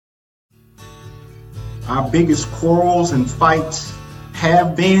Our biggest quarrels and fights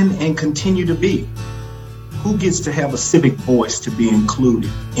have been and continue to be who gets to have a civic voice to be included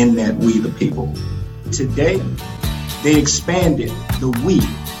in that we the people. Today, they expanded the we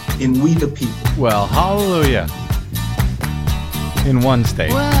in we the people. Well, hallelujah. In one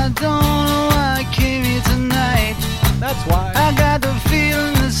state. Well, I don't know why I came here tonight. That's why. I got the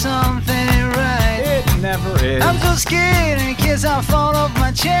feeling that something ain't right. It never is. I'm so scared in case I fall off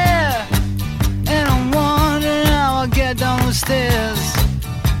my chair. And I'm wondering how I'll get down the stairs.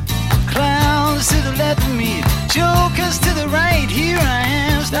 Clowns to the left of me, jokers to the right. Here I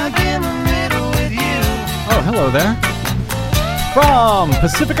am, stuck in the middle with you. Oh, hello there. From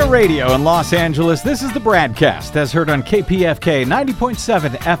Pacifica Radio in Los Angeles, this is the BradCast, as heard on KPFK 90.7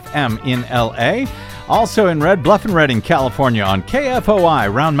 FM in LA. Also in Red Bluff and Redding, California on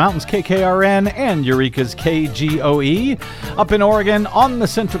KFOI, Round Mountains KKRN, and Eureka's KGOE. Up in Oregon on the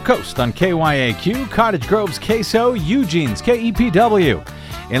Central Coast on KYAQ, Cottage Grove's KSO, Eugene's KEPW.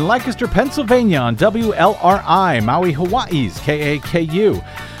 In Lancaster, Pennsylvania on WLRI, Maui, Hawaii's KAKU.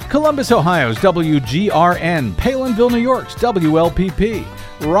 Columbus, Ohio's WGRN, Palinville, New York's WLPP,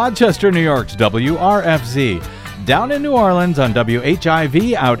 Rochester, New York's WRFZ, down in New Orleans on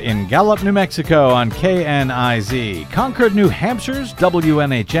WHIV, out in Gallup, New Mexico on KNIZ, Concord, New Hampshire's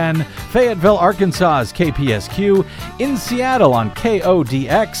WNHN, Fayetteville, Arkansas's KPSQ, in Seattle on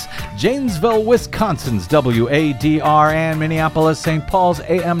KODX, Janesville, Wisconsin's WADR, and Minneapolis, St. Paul's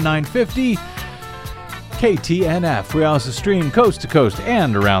AM 950, KTNF. We also stream coast to coast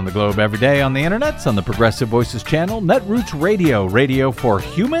and around the globe every day on the internets on the Progressive Voices channel, Netroots Radio, Radio for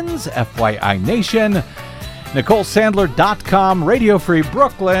Humans, FYI Nation, NicoleSandler.com, Radio Free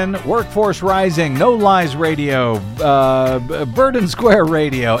Brooklyn, Workforce Rising, No Lies Radio, Burden Square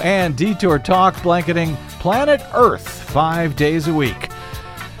Radio, and Detour Talk, blanketing planet Earth 5 days a week.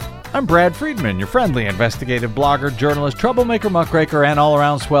 I'm Brad Friedman, your friendly investigative blogger, journalist, troublemaker, muckraker, and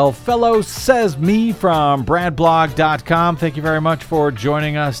all-around swell fellow, says me from BradBlog.com. Thank you very much for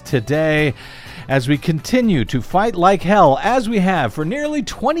joining us today as we continue to fight like hell, as we have for nearly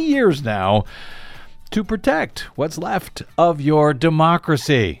 20 years now, to protect what's left of your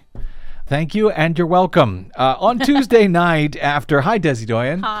democracy. Thank you, and you're welcome. On Tuesday night, hi Desi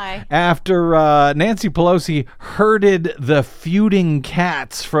Doyen. Hi. After Nancy Pelosi herded the feuding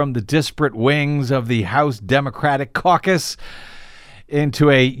cats from the disparate wings of the House Democratic Caucus into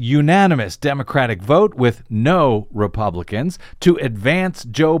a unanimous Democratic vote with no Republicans to advance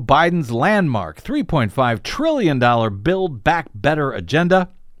Joe Biden's landmark $3.5 trillion Build Back Better agenda,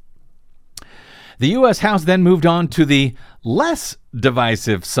 the U.S. House then moved on to the less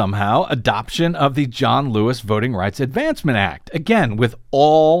divisive, somehow, adoption of the John Lewis Voting Rights Advancement Act. Again, with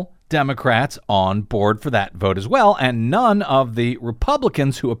all Democrats on board for that vote as well, and none of the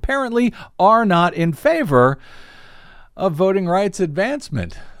Republicans who apparently are not in favor of voting rights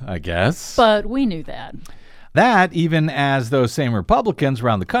advancement, I guess. But we knew that. That, even as those same Republicans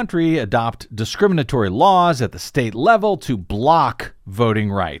around the country adopt discriminatory laws at the state level to block voting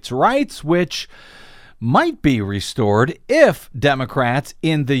rights. Rights which might be restored if Democrats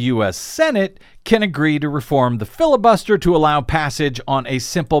in the U.S. Senate can agree to reform the filibuster to allow passage on a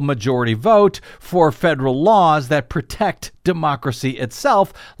simple majority vote for federal laws that protect democracy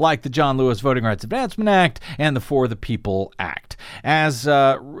itself, like the John Lewis Voting Rights Advancement Act and the For the People Act. As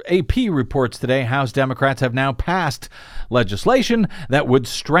AP reports today, House Democrats have now passed legislation that would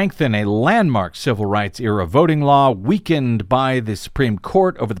strengthen a landmark civil rights era voting law weakened by the Supreme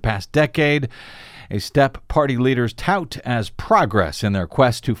Court over the past decade, a step party leaders tout as progress in their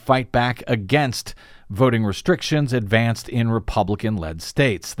quest to fight back against voting restrictions advanced in Republican-led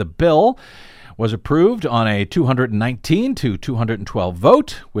states. The bill was approved on a 219 to 212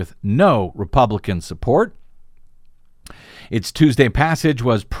 vote with no Republican support. Its Tuesday passage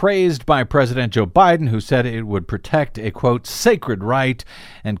was praised by President Joe Biden, who said it would protect a, quote, sacred right,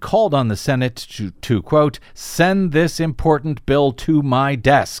 and called on the Senate to quote, send this important bill to my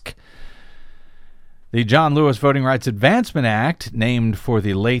desk. The John Lewis Voting Rights Advancement Act, named for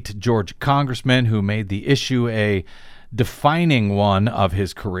the late Georgia congressman who made the issue a defining one of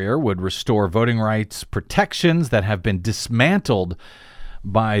his career, would restore voting rights protections that have been dismantled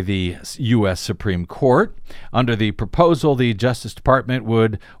by the U.S. Supreme Court. Under the proposal, the Justice Department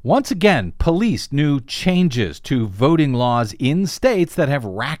would once again police new changes to voting laws in states that have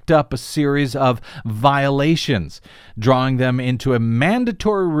racked up a series of violations, drawing them into a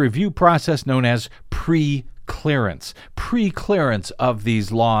mandatory review process known as pre-clearance of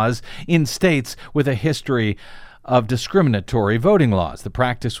these laws in states with a history of discriminatory voting laws. The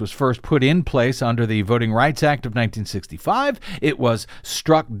practice was first put in place under the Voting Rights Act of 1965. It was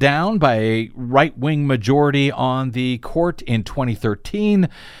struck down by a right-wing majority on the court in 2013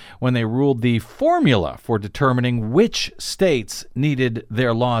 when they ruled the formula for determining which states needed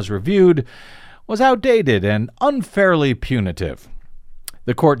their laws reviewed was outdated and unfairly punitive.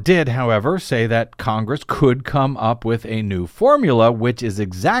 The court did, however, say that Congress could come up with a new formula, which is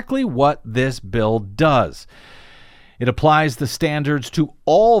exactly what this bill does. It applies the standards to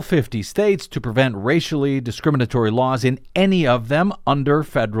all 50 states to prevent racially discriminatory laws in any of them under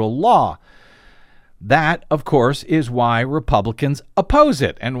federal law. That, of course, is why Republicans oppose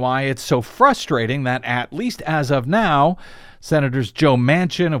it and why it's so frustrating that, at least as of now, Senators Joe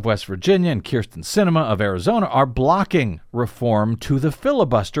Manchin of West Virginia and Kyrsten Sinema of Arizona are blocking reform to the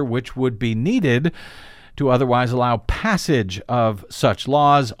filibuster, which would be needed to otherwise allow passage of such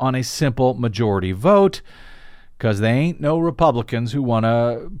laws on a simple majority vote, because they ain't no Republicans who want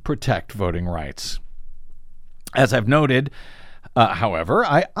to protect voting rights. As I've noted, however,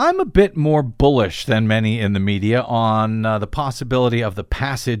 I'm a bit more bullish than many in the media on the possibility of the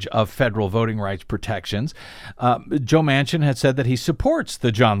passage of federal voting rights protections. Joe Manchin has said that he supports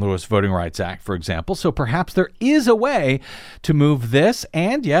the John Lewis Voting Rights Act, for example, so perhaps there is a way to move this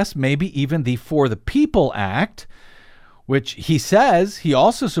and, yes, maybe even the For the People Act, which he says he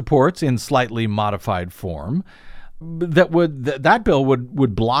also supports in slightly modified form. That bill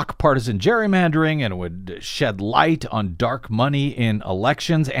would block partisan gerrymandering and would shed light on dark money in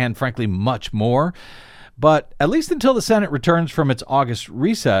elections and, frankly, much more. But at least until the Senate returns from its August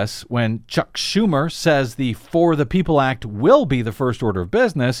recess, when Chuck Schumer says the For the People Act will be the first order of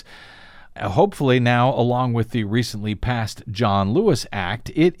business, hopefully now along with the recently passed John Lewis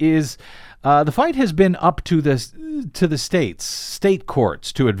Act, it is the fight has been up to the state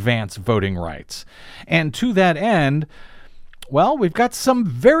courts to advance voting rights. And to that end, well, we've got some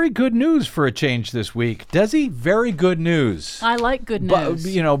very good news for a change this week. Desi, very good news. I like good news. But, be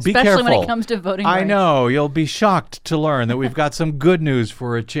especially careful. Especially when it comes to voting rights. I know. You'll be shocked to learn that we've got some good news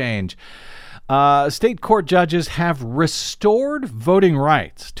for a change. State court judges have restored voting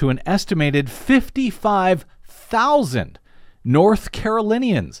rights to an estimated 55,000 North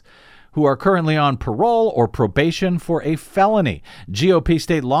Carolinians who are currently on parole or probation for a felony. GOP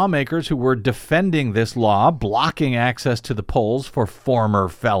state lawmakers who were defending this law, blocking access to the polls for former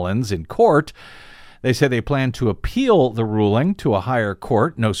felons in court, they say they plan to appeal the ruling to a higher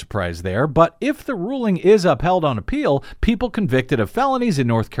court. No surprise there. But if the ruling is upheld on appeal, people convicted of felonies in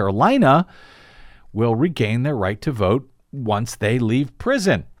North Carolina will regain their right to vote once they leave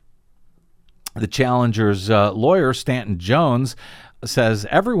prison. The challenger's lawyer, Stanton Jones, says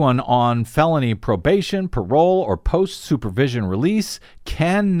everyone on felony probation, parole, or post-supervision release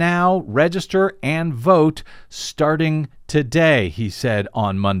can now register and vote starting today, he said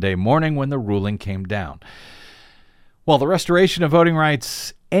on Monday morning when the ruling came down. While the restoration of voting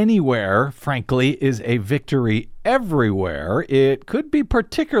rights anywhere, frankly, is a victory everywhere, it could be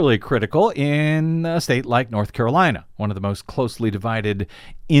particularly critical in a state like North Carolina, one of the most closely divided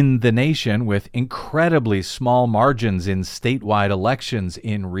in the nation, with incredibly small margins in statewide elections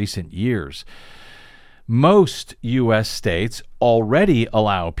in recent years. Most U.S. states already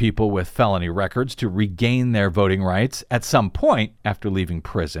allow people with felony records to regain their voting rights at some point after leaving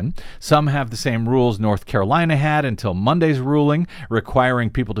prison. Some have the same rules North Carolina had until Monday's ruling, requiring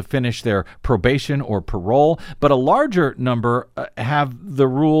people to finish their probation or parole, but a larger number have the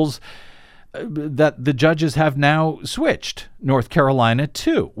rules that the judges have now switched North Carolina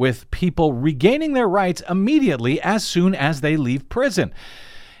to, with people regaining their rights immediately as soon as they leave prison.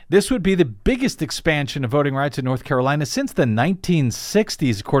 This would be the biggest expansion of voting rights in North Carolina since the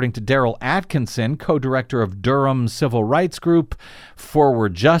 1960s, according to Darrell Atkinson, co-director of Durham's civil rights group,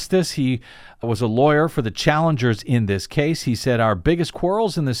 Forward Justice. He was a lawyer for the challengers in this case. He said, "Our biggest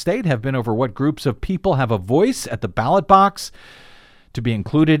quarrels in the state have been over what groups of people have a voice at the ballot box to be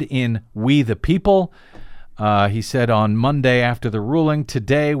included in We the People." He said on Monday after the ruling,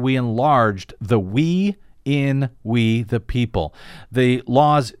 "Today we enlarged the We in We the People." The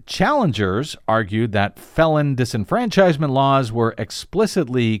law's challengers argued that felon disenfranchisement laws were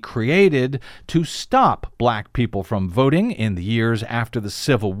explicitly created to stop black people from voting in the years after the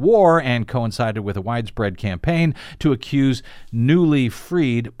Civil War and coincided with a widespread campaign to accuse newly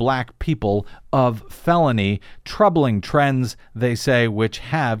freed black people of felony, troubling trends, they say, which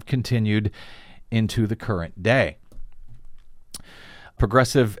have continued into the current day.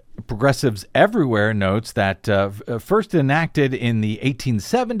 Progressive Progressives Everywhere notes that first enacted in the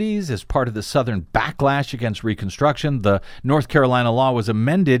 1870s as part of the Southern backlash against Reconstruction, the North Carolina law was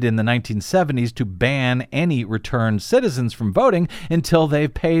amended in the 1970s to ban any returned citizens from voting until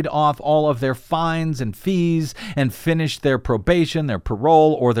they've paid off all of their fines and fees and finished their probation, their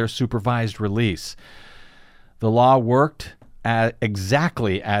parole, or their supervised release. The law worked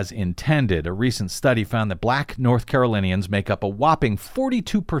exactly as intended. A recent study found that black North Carolinians make up a whopping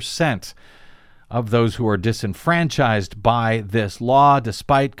 42% of those who are disenfranchised by this law,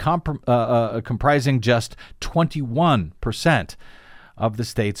 despite comprising just 21% of the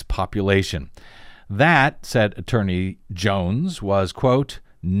state's population. That, said Attorney Jones, was, quote,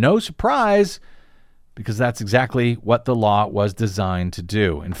 no surprise, because that's exactly what the law was designed to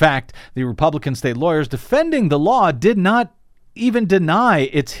do. In fact, the Republican state lawyers defending the law did not even deny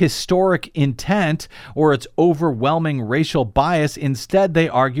its historic intent or its overwhelming racial bias. Instead, they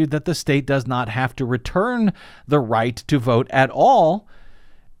argued that the state does not have to return the right to vote at all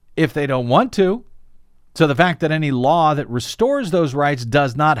if they don't want to. So the fact that any law that restores those rights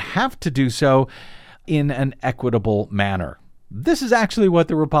does not have to do so in an equitable manner. This is actually what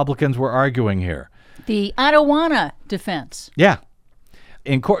the Republicans were arguing here. The I don't wanna defense. Yeah.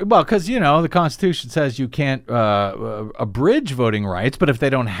 In court, well, because, the Constitution says you can't abridge voting rights, but if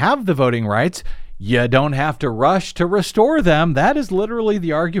they don't have the voting rights, you don't have to rush to restore them. That is literally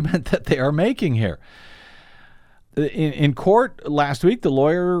the argument that they are making here. In court last week, the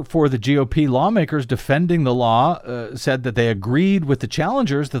lawyer for the GOP lawmakers defending the law said that they agreed with the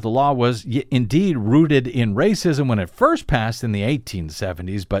challengers that the law was indeed rooted in racism when it first passed in the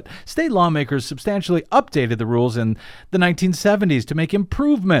 1870s, but state lawmakers substantially updated the rules in the 1970s to make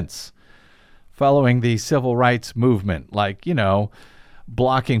improvements following the civil rights movement, like,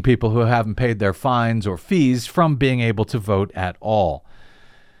 blocking people who haven't paid their fines or fees from being able to vote at all.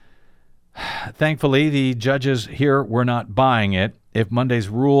 Thankfully, the judges here were not buying it. If Monday's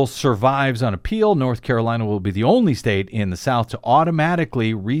rule survives on appeal, North Carolina will be the only state in the South to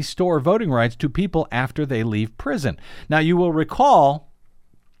automatically restore voting rights to people after they leave prison. Now, you will recall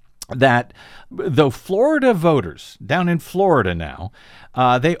that though Florida voters, down in Florida now,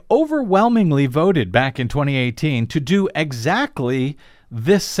 they overwhelmingly voted back in 2018 to do exactly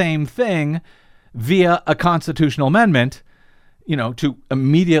this same thing via a constitutional amendment, to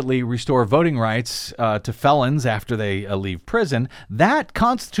immediately restore voting rights to felons after they leave prison. That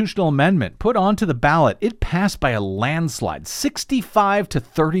constitutional amendment put onto the ballot, it passed by a landslide, 65 to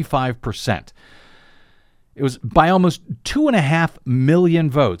 35%. It was by almost 2.5 million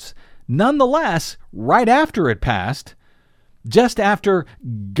votes. Nonetheless, right after it passed, just after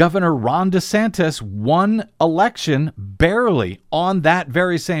Governor Ron DeSantis won election barely on that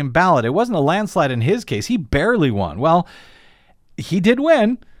very same ballot, it wasn't a landslide in his case. He barely won. Well, he did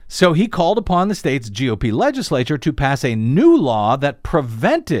win, so he called upon the state's GOP legislature to pass a new law that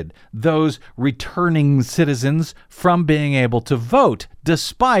prevented those returning citizens from being able to vote,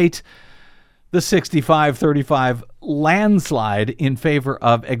 despite the 65-35 landslide in favor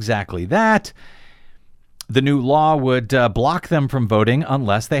of exactly that. The new law would block them from voting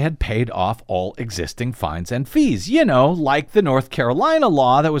unless they had paid off all existing fines and fees. Like the North Carolina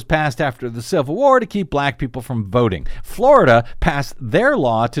law that was passed after the Civil War to keep black people from voting. Florida passed their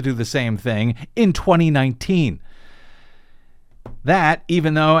law to do the same thing in 2019. That,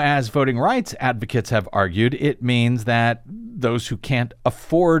 even though, as voting rights advocates have argued, it means that those who can't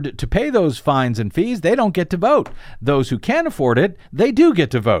afford to pay those fines and fees, they don't get to vote. Those who can afford it, they do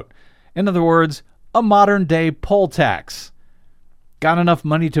get to vote. In other words, a modern-day poll tax. Got enough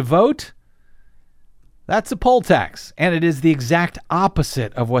money to vote? That's a poll tax, and it is the exact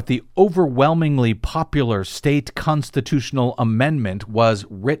opposite of what the overwhelmingly popular state constitutional amendment was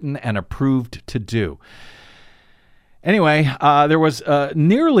written and approved to do. Anyway, there was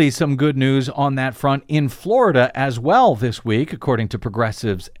nearly some good news on that front in Florida as well this week, according to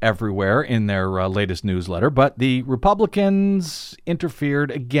Progressives Everywhere in their latest newsletter, but the Republicans interfered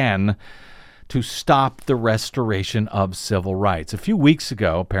again to stop the restoration of civil rights. A few weeks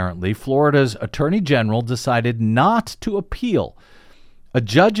ago, apparently, Florida's Attorney General decided not to appeal a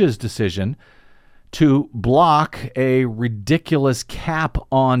judge's decision to block a ridiculous cap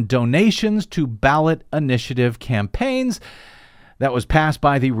on donations to ballot initiative campaigns that was passed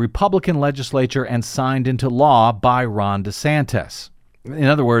by the Republican legislature and signed into law by Ron DeSantis. In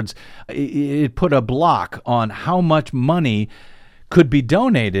other words, it put a block on how much money could be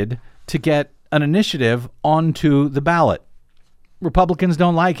donated to get an initiative onto the ballot. Republicans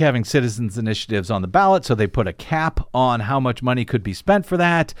don't like having citizens' initiatives on the ballot, so they put a cap on how much money could be spent for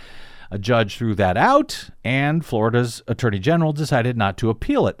that. A judge threw that out, and Florida's Attorney General decided not to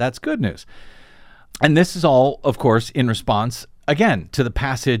appeal it. That's good news. And this is all, of course, in response, again, to the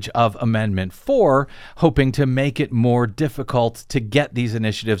passage of Amendment 4, hoping to make it more difficult to get these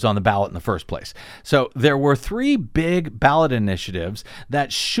initiatives on the ballot in the first place. So there were 3 big ballot initiatives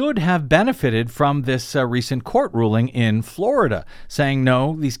that should have benefited from this recent court ruling in Florida, saying,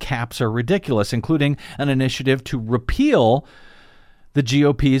 no, these caps are ridiculous, including an initiative to repeal the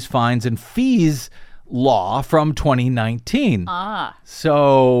GOP's fines and fees law from 2019.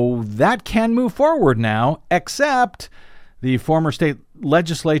 So that can move forward now, except the former state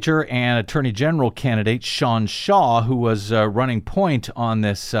legislature and attorney general candidate Sean Shaw, who was running point on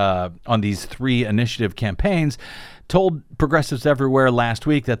these 3 initiative campaigns, told progressives everywhere last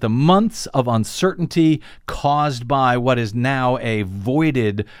week that the months of uncertainty caused by what is now a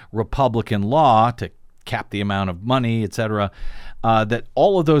voided Republican law to cap the amount of money, etc., that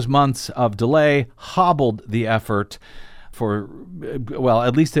all of those months of delay hobbled the effort for, well,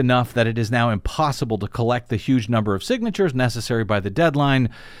 at least enough that it is now impossible to collect the huge number of signatures necessary by the deadline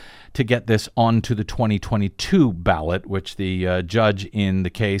to get this onto the 2022 ballot, which the judge in the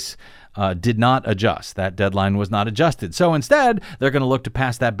case did not adjust. That deadline was not adjusted. So instead, they're going to look to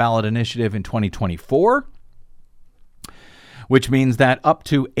pass that ballot initiative in 2024, which means that up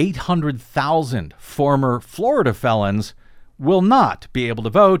to 800,000 former Florida felons will not be able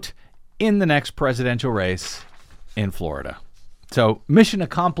to vote in the next presidential race in Florida. So mission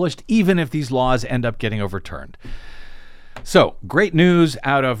accomplished, even if these laws end up getting overturned. So great news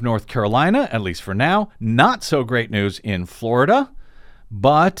out of North Carolina, at least for now. Not so great news in Florida.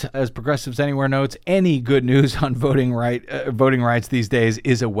 But as Progressives Anywhere notes, any good news on voting rights these days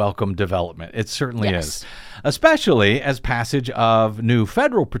is a welcome development. It certainly is. Especially as passage of new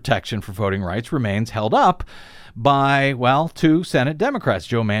federal protection for voting rights remains held up by, well, 2 Senate Democrats,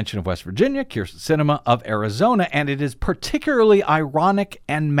 Joe Manchin of West Virginia, Kyrsten Sinema of Arizona, and it is particularly ironic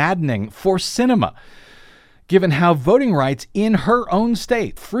and maddening for Sinema, given how voting rights in her own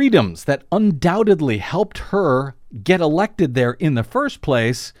state, freedoms that undoubtedly helped her get elected there in the first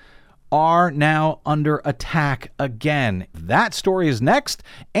place, are now under attack again. That story is next,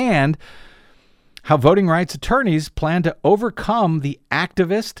 and how voting rights attorneys plan to overcome the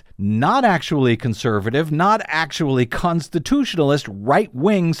activist, not actually conservative, not actually constitutionalist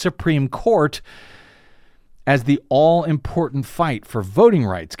right-wing Supreme Court as the all-important fight for voting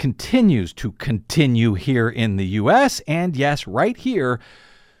rights continues here in the U.S. and, yes, right here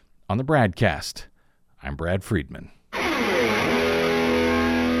on the BradCast. I'm Brad Friedman.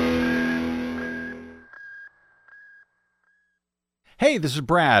 Hey, this is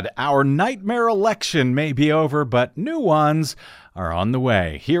Brad. Our nightmare election may be over, but new ones are on the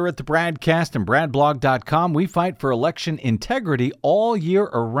way. Here at the BradCast and BradBlog.com, we fight for election integrity all year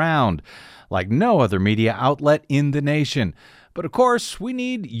around, like no other media outlet in the nation. But of course, we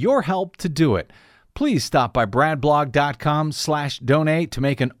need your help to do it. Please stop by bradblog.com/donate to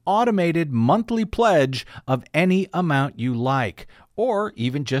make an automated monthly pledge of any amount you like, or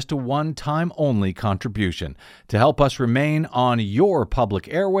even just a one-time only contribution to help us remain on your public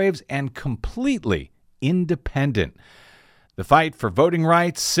airwaves and completely independent. The fight for voting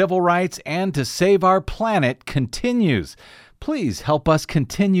rights, civil rights, and to save our planet continues. Please help us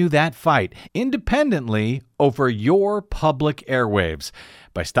continue that fight independently over your public airwaves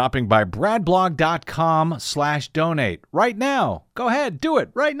by stopping by bradblog.com/donate right now. Go ahead, do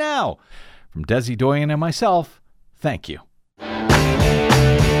it right now. From Desi Doyen and myself, thank you.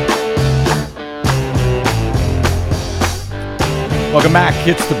 Welcome back.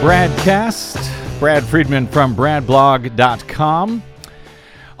 It's the BradCast. Brad Friedman from BradBlog.com.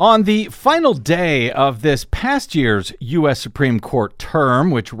 On the final day of this past year's U.S. Supreme Court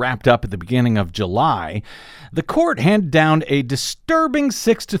term, which wrapped up at the beginning of July, the court handed down a disturbing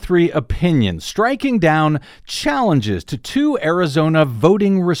 6-3 opinion, striking down challenges to 2 Arizona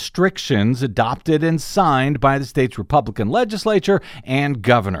voting restrictions adopted and signed by the state's Republican legislature and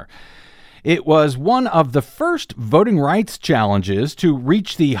governor. It was one of the first voting rights challenges to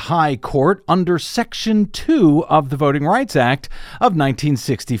reach the high court under Section 2 of the Voting Rights Act of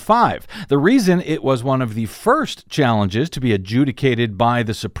 1965. The reason it was one of the first challenges to be adjudicated by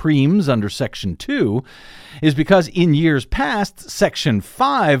the Supremes under Section 2 is because in years past, Section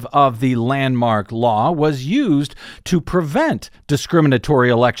 5 of the landmark law was used to prevent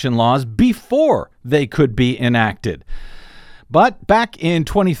discriminatory election laws before they could be enacted. But back in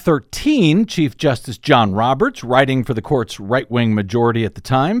 2013, Chief Justice John Roberts, writing for the court's right-wing majority at the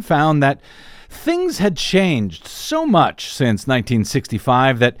time, found that things had changed so much since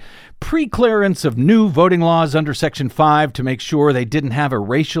 1965 that pre-clearance of new voting laws under Section 5 to make sure they didn't have a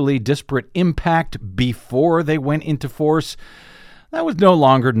racially disparate impact before they went into force, that was no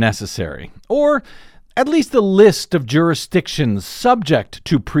longer necessary. Or at least the list of jurisdictions subject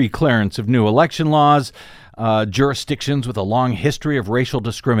to pre-clearance of new election laws, jurisdictions with a long history of racial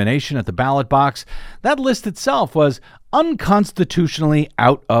discrimination at the ballot box, that list itself was unconstitutionally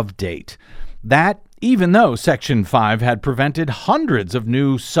out of date. That, even though Section 5 had prevented hundreds of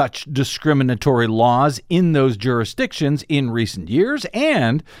new such discriminatory laws in those jurisdictions in recent years,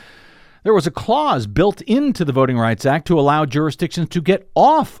 and there was a clause built into the Voting Rights Act to allow jurisdictions to get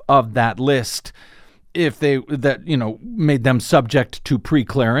off of that list if they made them subject to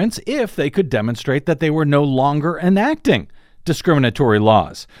pre-clearance if they could demonstrate that they were no longer enacting discriminatory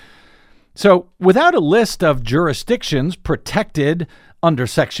laws. So without a list of jurisdictions protected under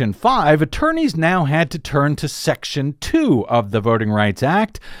Section 5, attorneys now had to turn to Section 2 of the Voting Rights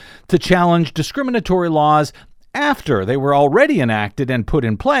Act to challenge discriminatory laws after they were already enacted and put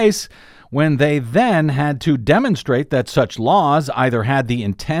in place, when they then had to demonstrate that such laws either had the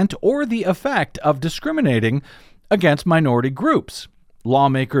intent or the effect of discriminating against minority groups.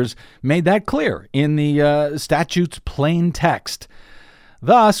 Lawmakers made that clear in the statute's plain text.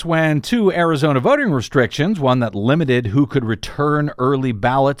 Thus, when two Arizona voting restrictions, one that limited who could return early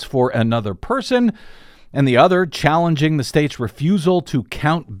ballots for another person, and the other challenging the state's refusal to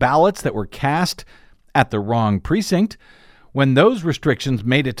count ballots that were cast at the wrong precinct, when those restrictions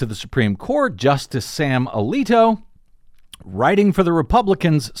made it to the Supreme Court, Justice Sam Alito, writing for the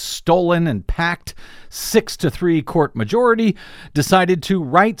Republicans' stolen and packed 6-3 court majority, decided to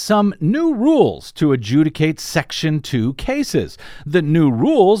write some new rules to adjudicate Section 2 cases. The new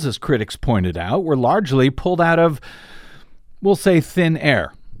rules, as critics pointed out, were largely pulled out of, we'll say, thin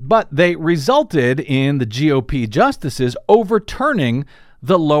air. But they resulted in the GOP justices overturning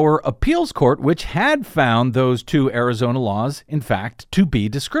the lower appeals court, which had found those two Arizona laws, in fact, to be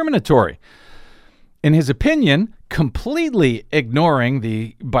discriminatory. In his opinion, completely ignoring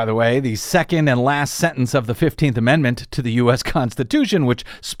the second and last sentence of the 15th Amendment to the U.S. Constitution, which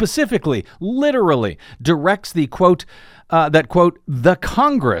specifically, literally directs the quote, the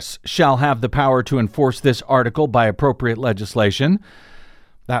Congress shall have the power to enforce this article by appropriate legislation.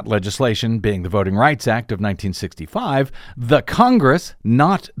 That legislation being the Voting Rights Act of 1965, the Congress,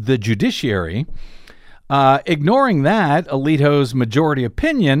 not the judiciary. Ignoring that, Alito's majority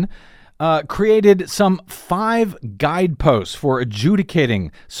opinion created some 5 guideposts for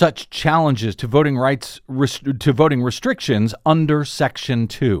adjudicating such challenges to voting restrictions under Section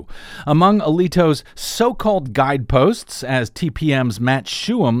 2. Among Alito's so-called guideposts, as TPM's Matt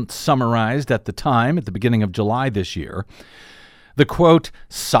Schuam summarized at the time, at the beginning of July this year, the, quote,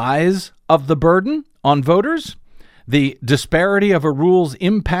 size of the burden on voters, the disparity of a rule's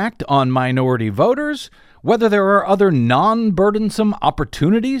impact on minority voters, whether there are other non-burdensome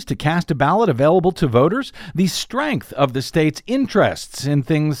opportunities to cast a ballot available to voters, the strength of the state's interests in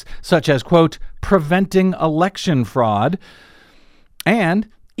things such as, quote, preventing election fraud, and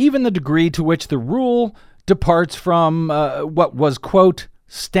even the degree to which the rule departs from what was, quote,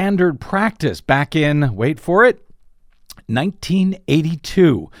 standard practice back in, wait for it,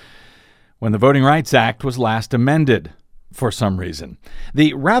 1982, when the Voting Rights Act was last amended for some reason.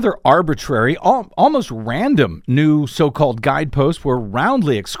 The rather arbitrary, almost random new so-called guideposts were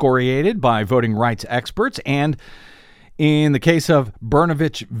roundly excoriated by voting rights experts, and in the case of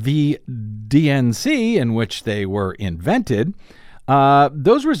Brnovich v. DNC, in which they were invented,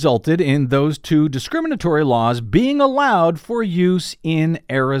 those resulted in those two discriminatory laws being allowed for use in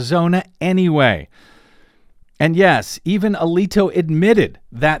Arizona anyway. And yes, even Alito admitted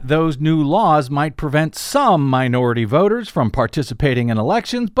that those new laws might prevent some minority voters from participating in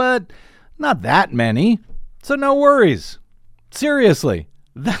elections, but not that many. So no worries. Seriously,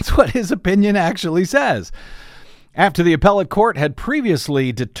 that's what his opinion actually says. After the appellate court had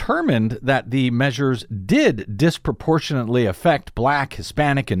previously determined that the measures did disproportionately affect Black,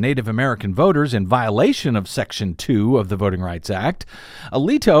 Hispanic, and Native American voters in violation of Section 2 of the Voting Rights Act,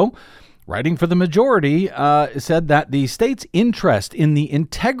 Alito, writing for the majority, said that the state's interest in the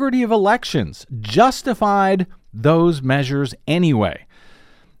integrity of elections justified those measures anyway,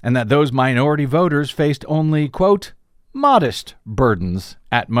 and that those minority voters faced only, quote, modest burdens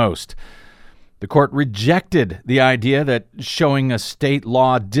at most. The court rejected the idea that showing a state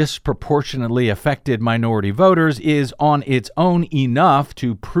law disproportionately affected minority voters is on its own enough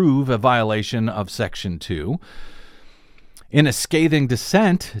to prove a violation of Section 2. In a scathing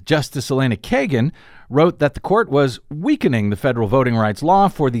dissent, Justice Elena Kagan wrote that the court was weakening the federal voting rights law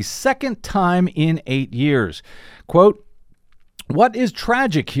for the second time in 8 years. Quote, "What is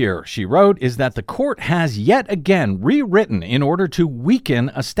tragic here," she wrote, "is that the court has yet again rewritten in order to weaken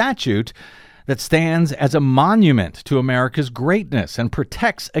a statute that stands as a monument to America's greatness and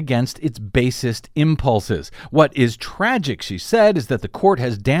protects against its basest impulses. What is tragic," she said, "is that the court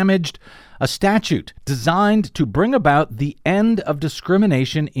has damaged a statute designed to bring about the end of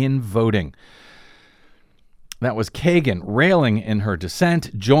discrimination in voting." That was Kagan railing in her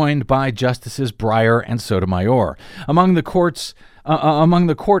dissent, joined by Justices Breyer and Sotomayor. Among the court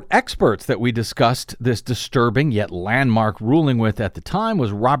experts that we discussed this disturbing yet landmark ruling with at the time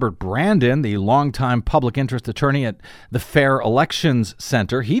was Robert Brandon, the longtime public interest attorney at the Fair Elections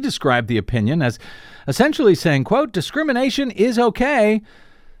Center. He described the opinion as essentially saying, quote, "Discrimination is okay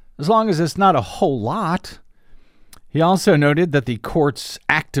as long as it's not a whole lot." He also noted that the court's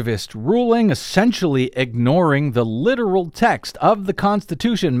activist ruling, essentially ignoring the literal text of the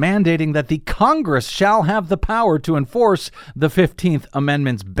Constitution mandating that the Congress shall have the power to enforce the 15th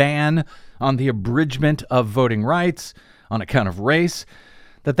Amendment's ban on the abridgment of voting rights on account of race,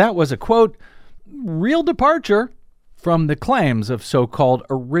 that was a, quote, "real departure from the claims of so-called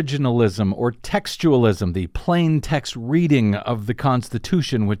originalism or textualism, the plain text reading of the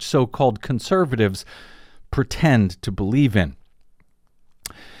Constitution which so-called conservatives pretend to believe in."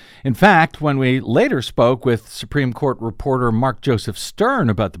 In fact, when we later spoke with Supreme Court reporter Mark Joseph Stern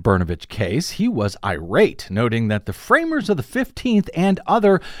about the Brnovich case, he was irate, noting that the framers of the 15th and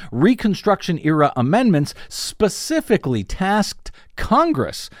other Reconstruction-era amendments specifically tasked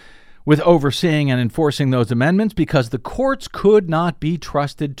Congress with overseeing and enforcing those amendments because the courts could not be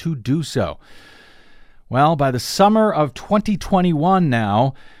trusted to do so. Well, by the summer of 2021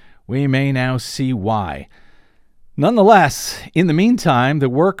 now, we may now see why. Nonetheless, in the meantime, the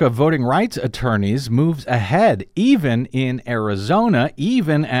work of voting rights attorneys moves ahead, even in Arizona,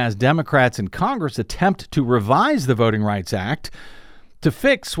 even as Democrats in Congress attempt to revise the Voting Rights Act to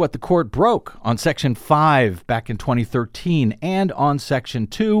fix what the court broke on Section 5 back in 2013 and on Section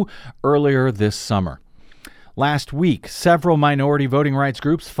 2 earlier this summer. Last week, several minority voting rights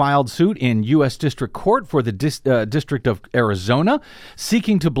groups filed suit in U.S. District Court for the District of Arizona,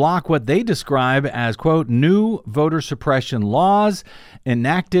 seeking to block what they describe as, quote, "new voter suppression laws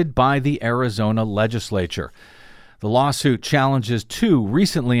enacted by the Arizona legislature." The lawsuit challenges two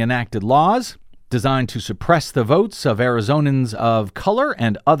recently enacted laws designed to suppress the votes of Arizonans of color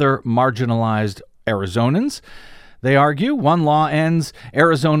and other marginalized Arizonans. They argue one law ends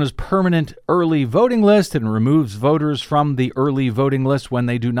Arizona's permanent early voting list and removes voters from the early voting list when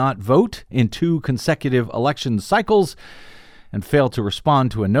they do not vote in 2 consecutive election cycles and fail to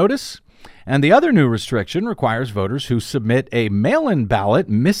respond to a notice. And the other new restriction requires voters who submit a mail-in ballot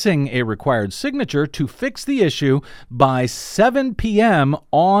missing a required signature to fix the issue by 7 p.m.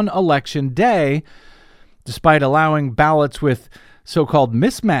 on Election Day, despite allowing ballots with so-called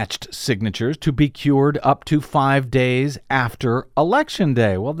mismatched signatures to be cured up to 5 days after Election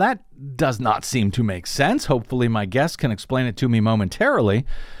Day. Well, that does not seem to make sense. Hopefully my guest can explain it to me momentarily.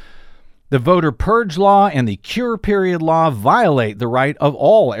 The voter purge law and the cure period law violate the right of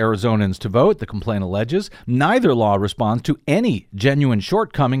all Arizonans to vote, the complaint alleges. Neither law responds to any genuine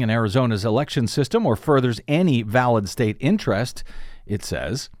shortcoming in Arizona's election system or furthers any valid state interest, it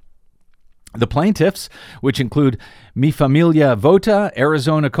says. The plaintiffs, which include Mi Familia Vota,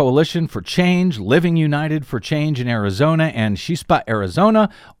 Arizona Coalition for Change, Living United for Change in Arizona, and Chispa Arizona,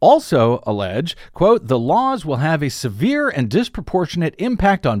 also allege, quote, "the laws will have a severe and disproportionate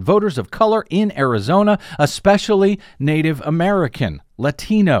impact on voters of color in Arizona, especially Native American,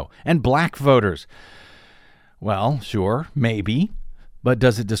 Latino, and Black voters." Well, sure, maybe. But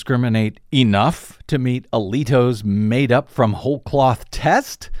does it discriminate enough to meet Alito's made-up from whole cloth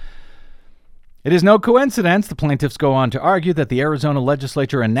test? It is no coincidence, the plaintiffs go on to argue, that the Arizona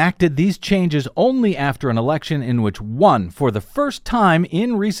legislature enacted these changes only after an election in which, one, for the first time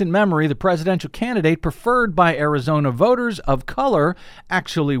in recent memory, the presidential candidate preferred by Arizona voters of color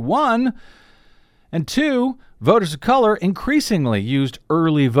actually won, and two, voters of color increasingly used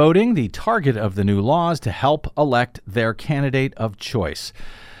early voting, the target of the new laws, to help elect their candidate of choice.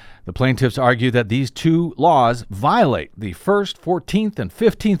 The plaintiffs argue that these two laws violate the First, 14th, and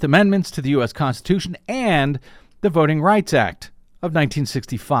 15th Amendments to the U.S. Constitution and the Voting Rights Act of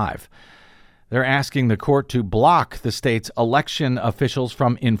 1965. They're asking the court to block the state's election officials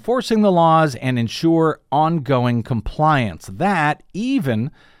from enforcing the laws and ensure ongoing compliance. That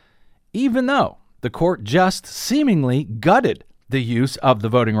even though the court just seemingly gutted the use of the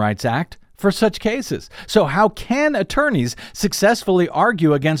Voting Rights Act for such cases. So how can attorneys successfully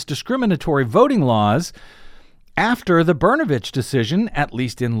argue against discriminatory voting laws after the Brnovich decision, at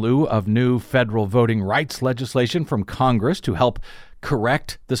least in lieu of new federal voting rights legislation from Congress to help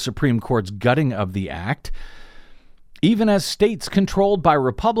correct the Supreme Court's gutting of the act? Even as states controlled by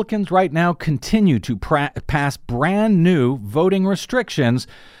Republicans right now continue to pass brand new voting restrictions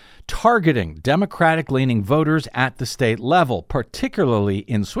targeting Democratic-leaning voters at the state level, particularly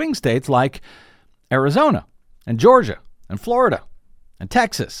in swing states like Arizona and Georgia and Florida and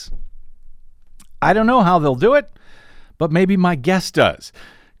Texas. I don't know how they'll do it, but maybe my guest does.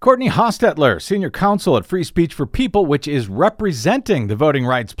 Courtney Hostetler, senior counsel at Free Speech for People, which is representing the voting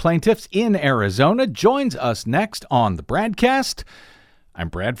rights plaintiffs in Arizona, joins us next on the BradCast. I'm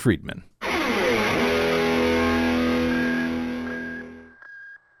Brad Friedman.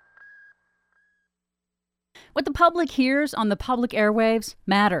 What the public hears on the public airwaves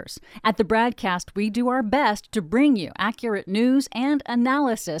matters. At the BradCast, we do our best to bring you accurate news and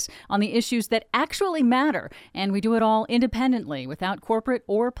analysis on the issues that actually matter, and we do it all independently, without corporate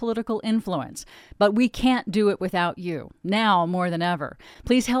or political influence. But we can't do it without you, now more than ever.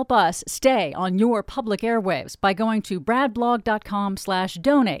 Please help us stay on your public airwaves by going to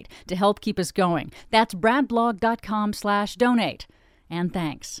bradblog.com/donate to help keep us going. That's bradblog.com/donate. And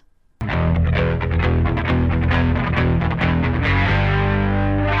thanks.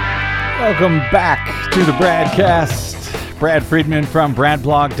 Welcome back to the BradCast. Brad Friedman from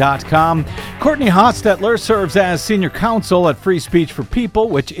bradblog.com. Courtney Hostetler serves as senior counsel at Free Speech for People,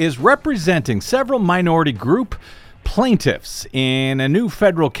 which is representing several minority group plaintiffs in a new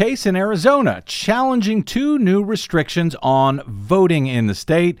federal case in Arizona, challenging two new restrictions on voting in the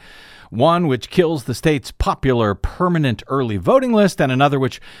state. One which kills the state's popular permanent early voting list, and another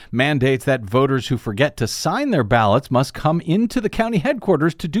which mandates that voters who forget to sign their ballots must come into the county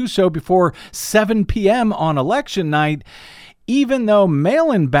headquarters to do so before 7 p.m. on election night, even though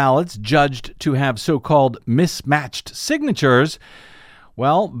mail-in ballots judged to have so-called mismatched signatures.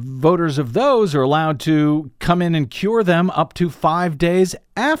 Well, voters of those are allowed to come in and cure them up to 5 days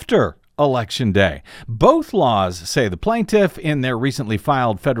after Election Day. Both laws, say the plaintiff in their recently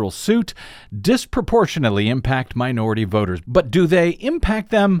filed federal suit, disproportionately impact minority voters. But do they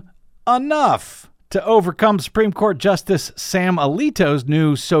impact them enough to overcome Supreme Court Justice Sam Alito's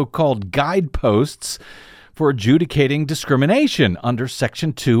new so-called guideposts for adjudicating discrimination under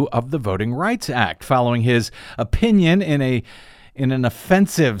Section 2 of the Voting Rights Act, following his opinion in an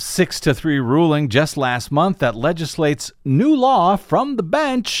offensive 6-3 ruling just last month that legislates new law from the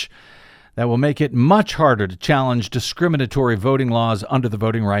bench that will make it much harder to challenge discriminatory voting laws under the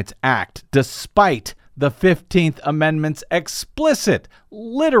Voting Rights Act, despite the 15th Amendment's explicit,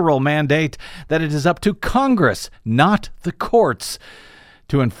 literal mandate that it is up to Congress, not the courts,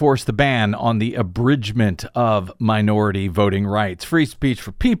 to enforce the ban on the abridgment of minority voting rights. Free Speech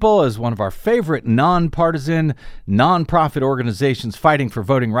for People is one of our favorite nonpartisan, nonprofit organizations fighting for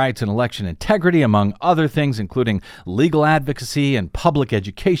voting rights and election integrity, among other things, including legal advocacy and public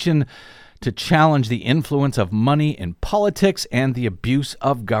education, to challenge the influence of money in politics and the abuse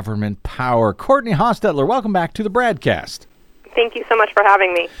of government power. Courtney Hostetler, welcome back to the BradCast. Thank you so much for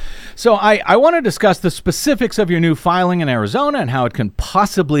having me. So I want to discuss the specifics of your new filing in Arizona and how it can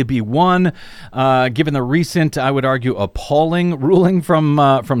possibly be won, given the recent, I would argue, appalling ruling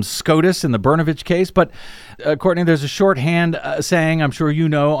from SCOTUS in the Brnovich case. But, Courtney, there's a shorthand saying, I'm sure you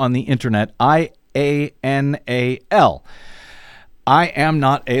know on the internet, IANAL. I am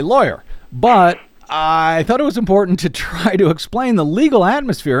not a lawyer. But I thought it was important to try to explain the legal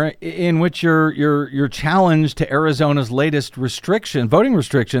atmosphere in which your challenge to Arizona's latest voting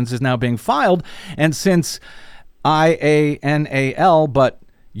restrictions, is now being filed. And since IANAL, but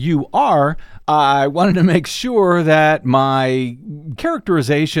you are, I wanted to make sure that my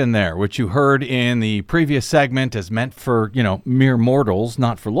characterization there, which you heard in the previous segment as meant for, mere mortals,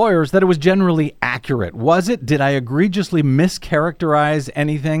 not for lawyers, that it was generally accurate. Was it? Did I egregiously mischaracterize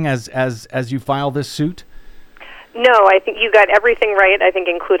anything as you file this suit? No, I think you got everything right, I think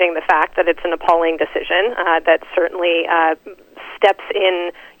including the fact that it's an appalling decision that certainly steps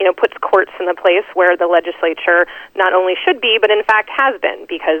in, puts courts in the place where the legislature not only should be, but in fact has been,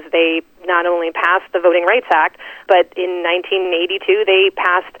 because they not only passed the Voting Rights Act, but in 1982 they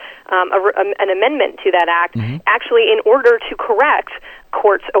passed an amendment to that act, actually in order to correct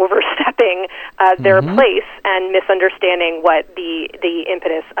courts overstepping their place and misunderstanding what the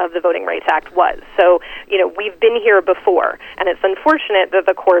impetus of the Voting Rights Act was. So, we've been here before, and it's unfortunate that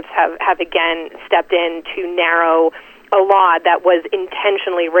the courts have again stepped in to narrow a law that was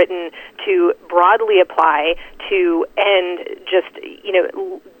intentionally written to broadly apply to end just,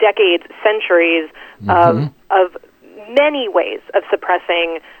 decades, centuries of many ways of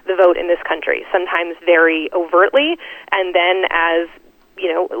suppressing the vote in this country, sometimes very overtly, and then as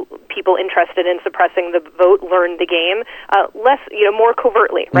people interested in suppressing the vote learn the game more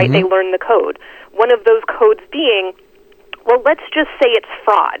covertly, right? They learn the code. One of those codes being, well, let's just say it's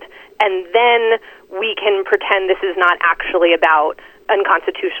fraud, and then we can pretend this is not actually about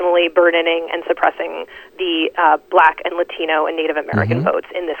unconstitutionally burdening and suppressing the Black and Latino and Native American votes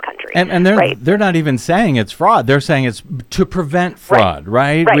in this country. And they're not even saying it's fraud. They're saying it's to prevent fraud,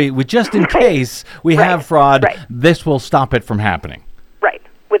 right? We just in case we have fraud, this will stop it from happening. Right.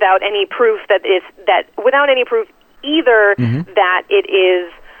 Without any proof without any proof either that it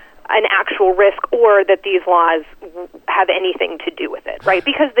is an actual risk or that these laws have anything to do with it, right?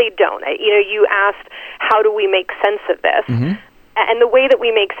 Because they don't. You asked, how do we make sense of this? And the way that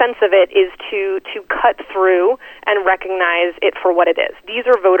we make sense of it is to cut through and recognize it for what it is. These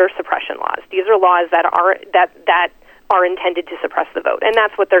are voter suppression laws. These are laws that are intended to suppress the vote, and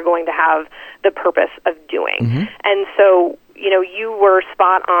that's what they're going to have the purpose of doing. And so, you were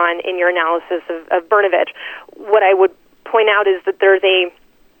spot on in your analysis of Brnovich. What I would point out is that there's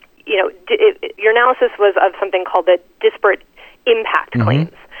your analysis was of something called the disparate impact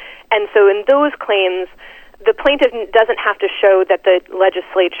claims. And so in those claims, the plaintiff doesn't have to show that the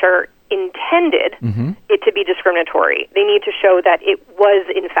legislature intended it to be discriminatory. They need to show that it was,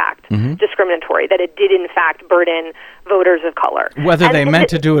 in fact, discriminatory, that it did, in fact, burden voters of color. Whether they meant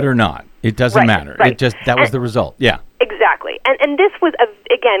to do it or not, it doesn't matter. It just, that was the result. Yeah. Exactly. And this was,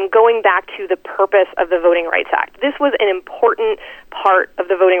 again, going back to the purpose of the Voting Rights Act. This was an important part of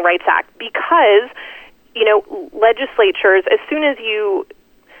the Voting Rights Act because, legislatures, as soon as you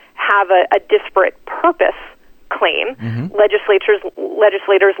have a disparate purpose claim, legislators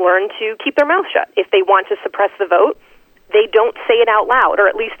learn to keep their mouth shut. If they want to suppress the vote, they don't say it out loud, or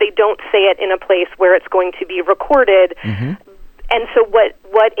at least they don't say it in a place where it's going to be recorded. And so what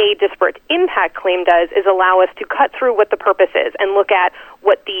a disparate impact claim does is allow us to cut through what the purpose is and look at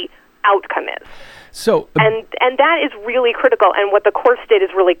what the outcome is. So, and that is really critical, and what the courts did is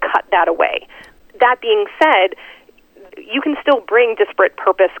really cut that away. That being said, you can still bring disparate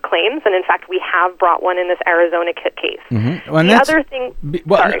purpose claims, and in fact, we have brought one in this Arizona case. The other thing...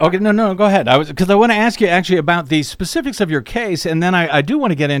 sorry. Okay, no, go ahead. Because I want to ask you actually about the specifics of your case, and then I do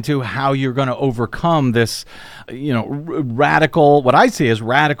want to get into how you're going to overcome this, radical, what I see as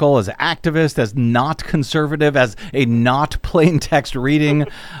radical, as activist, as not conservative, as a not plain text reading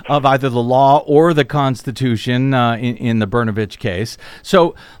of either the law or the Constitution in the Brnovich case.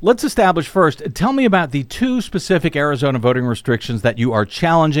 So let's establish first, tell me about the two specific Arizona voting restrictions that you are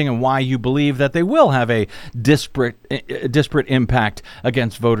challenging and why you believe that they will have a disparate impact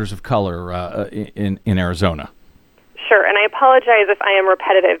against voters of color in Arizona. Sure, and I apologize if I am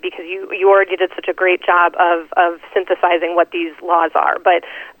repetitive because you already did such a great job of synthesizing what these laws are, but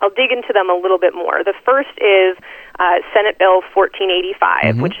I'll dig into them a little bit more. The first is Senate Bill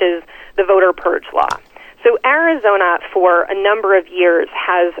 1485, which is the voter purge law. So Arizona, for a number of years,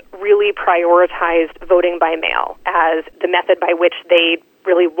 has really prioritized voting by mail as the method by which they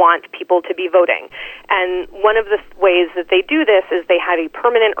really want people to be voting. And one of the ways that they do this is they have a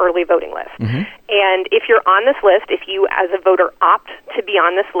permanent early voting list. And if you're on this list, if you as a voter opt to be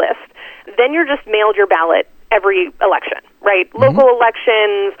on this list, then you're just mailed your ballot every election, right? Local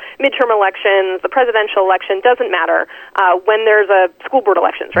elections, midterm elections, the presidential election, doesn't matter. When there's a school board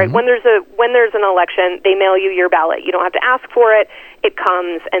elections, right? When there's an election, they mail you your ballot. You don't have to ask for it. It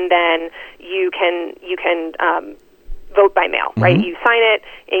comes, and then you can vote by mail, right? You sign it,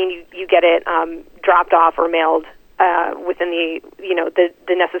 and you get it dropped off or mailed within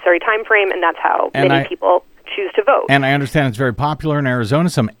the necessary time frame, and that's how many people choose to vote. And I understand it's very popular in Arizona.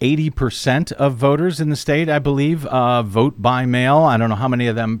 Some 80% of voters in the state, I believe, vote by mail. I don't know how many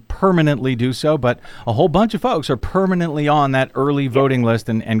of them permanently do so, but a whole bunch of folks are permanently on that early voting list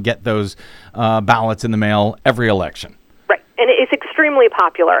and get those ballots in the mail every election. Right. And it's extremely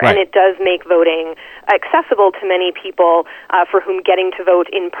popular, and it does make voting accessible to many people for whom getting to vote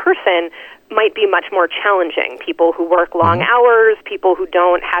in person might be much more challenging. People who work long hours, people who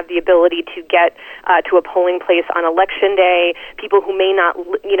don't have the ability to get to a polling place on election day, people who may not,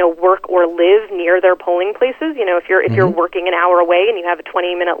 work or live near their polling places. If you're working an hour away and you have a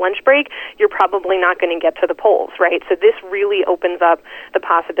 20-minute lunch break, you're probably not going to get to the polls, right? So this really opens up the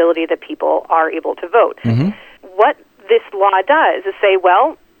possibility that people are able to vote. What this law does is say,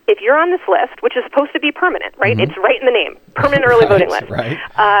 well, if you're on this list, which is supposed to be permanent, right? It's right in the name, permanent early voting list. Right.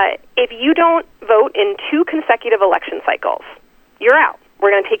 If you don't vote in 2 consecutive election cycles, you're out.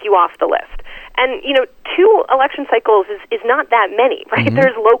 We're going to take you off the list. And, 2 election cycles is not that many, right? Mm-hmm.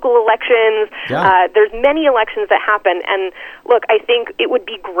 There's local elections. Yeah. There's many elections that happen. And look, I think it would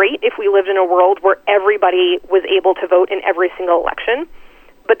be great if we lived in a world where everybody was able to vote in every single election.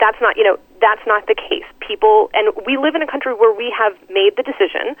 But that's not the case. And we live in a country where we have made the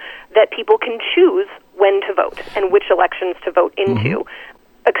decision that people can choose when to vote and which elections to vote into. Mm-hmm.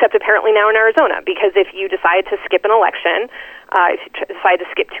 Except apparently now in Arizona, because if you decide to skip an election, if you decide to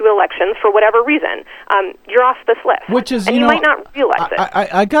skip 2 elections for whatever reason, you're off this list. Which is, and you might not realize it.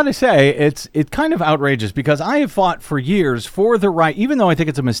 I got to say, it's kind of outrageous, because I have fought for years for the right, even though I think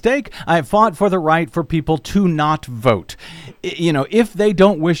it's a mistake, I have fought for the right for people to not vote. If they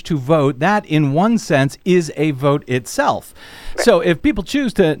don't wish to vote, that in one sense is a vote itself. Right. So if people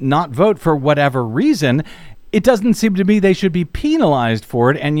choose to not vote for whatever reason, it doesn't seem to me they should be penalized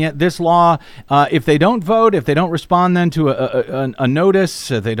for it, and yet this law, if they don't vote, if they don't respond then to a notice,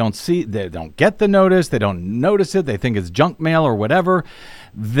 they don't get the notice, they don't notice it, they think it's junk mail or whatever,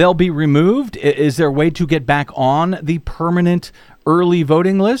 they'll be removed. Is there a way to get back on the permanent early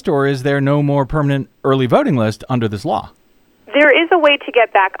voting list, or is there no more permanent early voting list under this law? There is a way to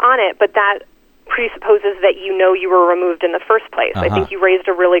get back on it, but that presupposes that you were removed in the first place. I think you raised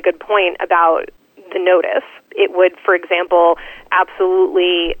a really good point about the notice. It would, for example,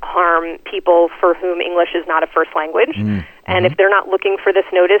 absolutely harm people for whom English is not a first language. Mm-hmm. And if they're not looking for this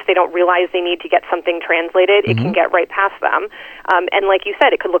notice, they don't realize they need to get something translated, it can get right past them. And like you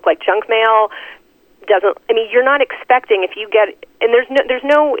said, it could look like junk mail. You're not expecting if you get, and there's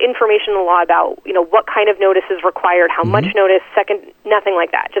no information in the law about, what kind of notice is required, how much notice, nothing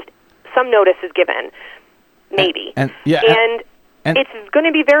like that. Just some notice is given, maybe. And it's going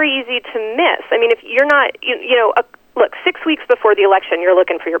to be very easy to miss. If you're not, look, 6 weeks before the election, you're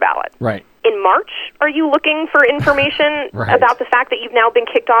looking for your ballot. Right. In March, are you looking for information right. about the fact that you've now been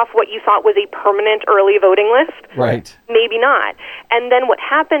kicked off what you thought was a permanent early voting list? Right. Maybe not. And then what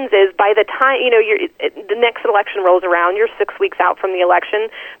happens is by the time, the next election rolls around, you're 6 weeks out from the election,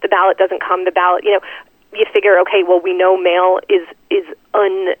 the ballot doesn't come, you figure, okay, well, we know mail is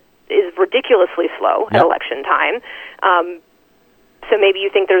ridiculously slow at election time. So maybe you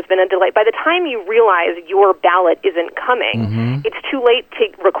think there's been a delay. By the time you realize your ballot isn't coming, it's too late to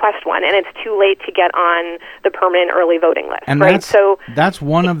request one, and it's too late to get on the permanent early voting list. And right? that's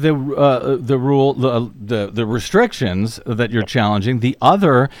one of the restrictions that you're challenging. The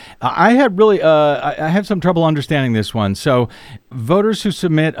other, I have some trouble understanding this one. So voters who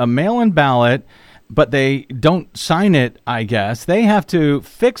submit a mail-in ballot, but they don't sign it, I guess, they have to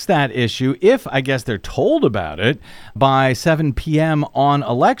fix that issue if, I guess, they're told about it by 7 p.m. on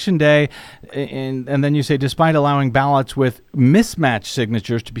Election Day. And then you say, despite allowing ballots with mismatched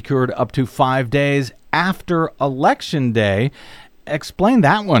signatures to be cured up to 5 days after Election Day. Explain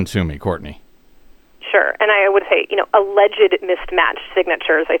that one to me, Courtney. Sure. And I would say, alleged mismatched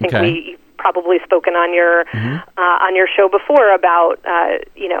signatures. I think we've probably spoken on your show before about,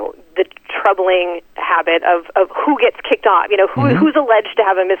 the troubling habit of who gets kicked off, who's alleged to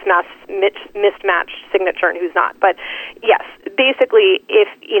have a mismatched signature and who's not. But yes, basically, if,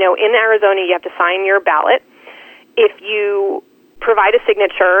 in Arizona you have to sign your ballot, if you provide a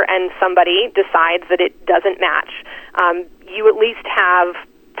signature and somebody decides that it doesn't match, you at least have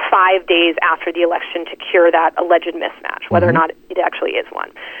 5 days after the election to cure that alleged mismatch, whether or not it actually is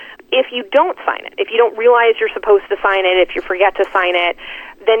one. If you don't sign it, if you don't realize you're supposed to sign it, if you forget to sign it,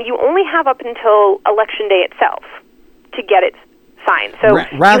 then you only have up until Election Day itself to get it signed. So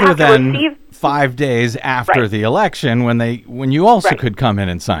rather than 5 days after the election when you also could come in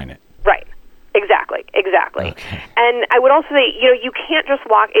and sign it. Right. Exactly. Okay. And I would also say, you can't just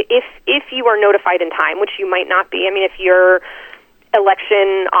walk, if you are notified in time, which you might not be. If your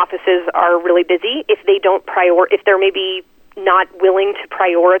election offices are really busy, if they don't if they're maybe not willing to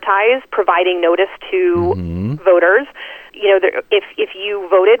prioritize providing notice to voters, if you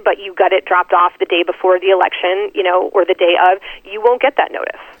voted but you got it dropped off the day before the election, or the day of, you won't get that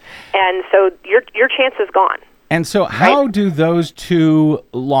notice, and so your chance is gone. And so how do those two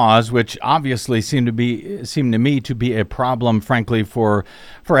laws, which obviously seem to me to be a problem, frankly, for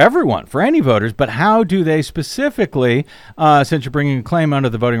everyone, for any voters, but how do they specifically, since you're bringing a claim under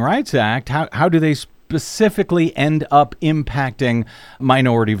the Voting Rights Act, how do they specifically end up impacting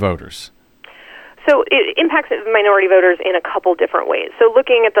minority voters? So it impacts minority voters in a couple different ways. So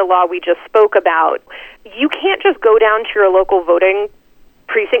looking at the law we just spoke about, you can't just go down to your local voting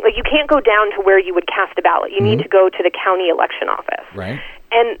precinct. Like, you can't go down to where you would cast a ballot. You need to go to the county election office. Right.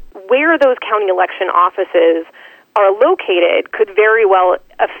 And where those county election offices are located could very well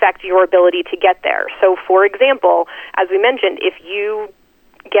affect your ability to get there. So, for example, as we mentioned, if you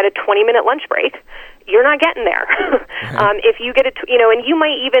get a 20-minute lunch break, you're not getting there. Right. If you get and you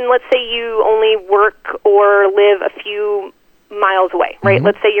might even, let's say you only work or live a few miles away, right? Mm-hmm.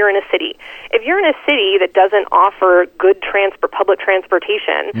 Let's say you're in a city. If you're in a city that doesn't offer good public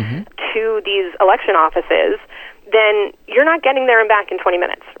transportation Mm-hmm. to these election offices, then you're not getting there and back in 20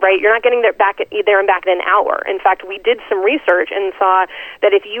 minutes, right? You're not getting there and back in an hour. In fact, we did some research and saw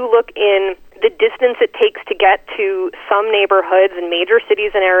that if you look in the distance it takes to get to some neighborhoods in major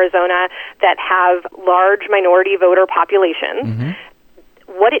cities in Arizona that have large minority voter populations, Mm-hmm.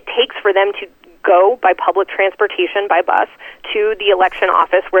 what it takes for them to go by public transportation, by bus, to the election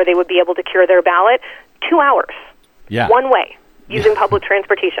office where they would be able to cure their ballot, 2 hours, Yeah. one way, using public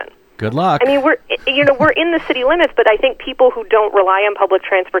transportation. Good luck. I mean, we're in the city limits, but I think people who don't rely on public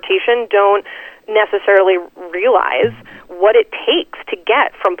transportation don't necessarily realize what it takes to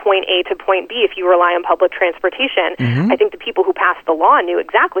get from point A to point B if you rely on public transportation. Mm-hmm. I think the people who passed the law knew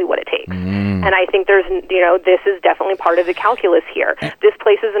exactly what it takes. And I think this is definitely part of the calculus here. This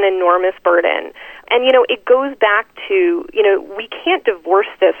places an enormous burden. And, it goes back to, we can't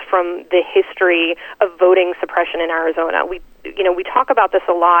divorce this from the history of voting suppression in Arizona. We talk about this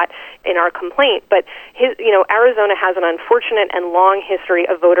a lot in our complaint, but Arizona has an unfortunate and long history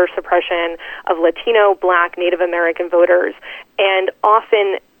of voter suppression of Latino, Black, Native American voters, and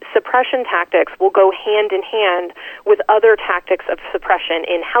often suppression tactics will go hand in hand with other tactics of suppression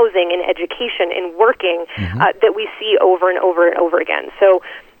in housing, in education, in working, that we see over and over and over again. So,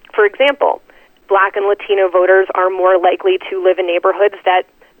 for example, Black and Latino voters are more likely to live in neighborhoods that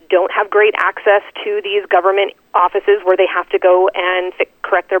don't have great access to these government offices where they have to go and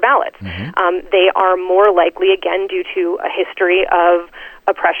correct their ballots. They are more likely, again, due to a history of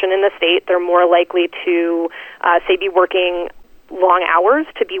oppression in the state, they're more likely to, say, be working long hours,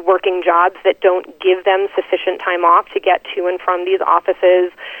 to be working jobs that don't give them sufficient time off to get to and from these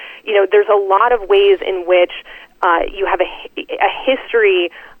offices. There's a lot of ways in which you have a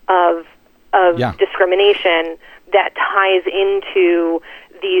history of discrimination that ties into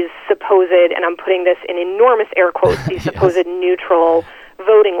these supposed, and I'm putting this in enormous air quotes, these supposed neutral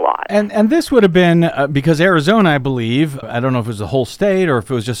voting laws. And this would have been because Arizona, I believe, I don't know if it was the whole state or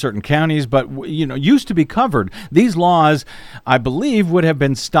if it was just certain counties, but used to be covered. These laws, I believe, would have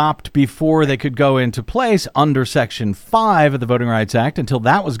been stopped before they could go into place under Section 5 of the Voting Rights Act until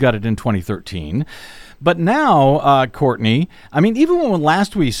that was gutted in 2013. But now, Courtney, I mean, even when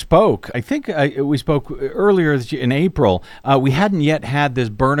last we spoke, I think we spoke earlier in April, we hadn't yet had this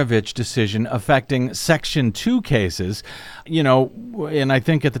Brnovich decision affecting Section 2 cases, and I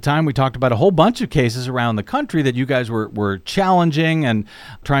think at the time we talked about a whole bunch of cases around the country that you guys were challenging and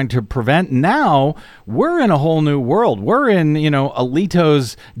trying to prevent. Now we're in a whole new world. We're in,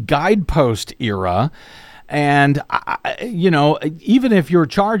 Alito's guidepost era. And, even if your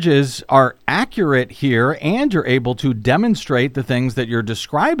charges are accurate here and you're able to demonstrate the things that you're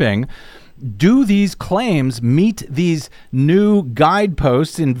describing, do these claims meet these new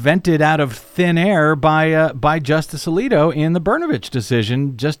guideposts invented out of thin air by Justice Alito in the Brnovich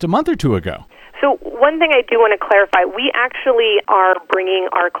decision just a month or two ago? So one thing I do want to clarify, we actually are bringing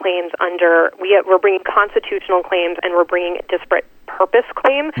our claims we're bringing constitutional claims and we're bringing a disparate purpose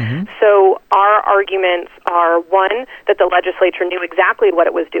claim. So our arguments are, one, that the legislature knew exactly what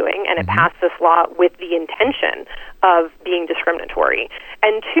it was doing and it passed this law with the intention of being discriminatory.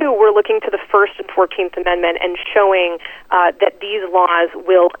 And two, we're looking to the First and 14th Amendment and showing that these laws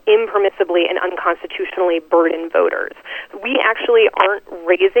will impermissibly and unconstitutionally burden voters. We actually aren't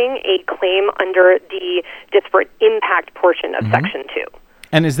raising a claim under the disparate impact portion of Section 2.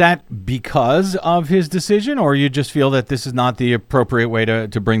 And is that because of his decision, or you just feel that this is not the appropriate way to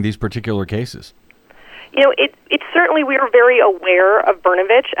bring these particular cases? It's certainly, we are very aware of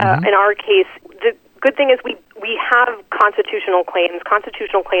Brnovich. In our case, the good thing is we have constitutional claims.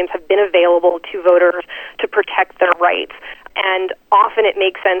 Constitutional claims have been available to voters to protect their rights. And often it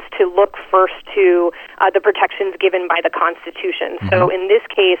makes sense to look first to the protections given by the Constitution. So in this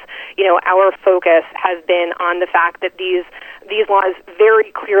case, our focus has been on the fact that these laws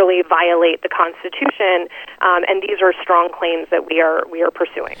very clearly violate the Constitution, and these are strong claims that we are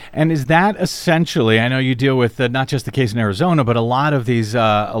pursuing. And is that essentially, I know you deal with not just the case in Arizona, but a lot of these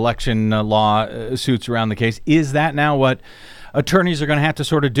election law suits around the case, is that now what attorneys are going to have to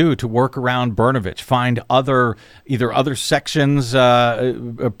sort of do to work around Brnovich, find either other sections,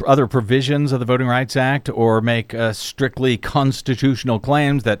 other provisions of the Voting Rights Act, or make strictly constitutional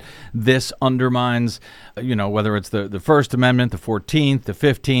claims that this undermines, whether it's the First Amendment, the 14th, the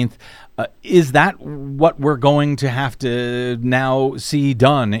 15th. Is that what we're going to have to now see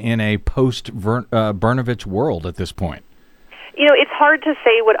done in a post-Brnovich world at this point? It's hard to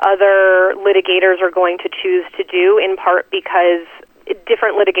say what other litigators are going to choose to do, in part because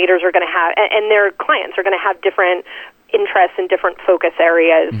different litigators are going to have, and their clients are going to have different interests and different focus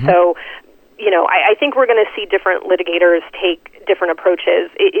areas. Mm-hmm. So, I think we're going to see different litigators take different approaches.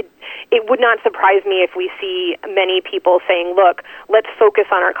 It would not surprise me if we see many people saying, look, let's focus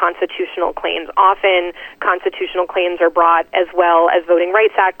on our constitutional claims. Often constitutional claims are brought as well as Voting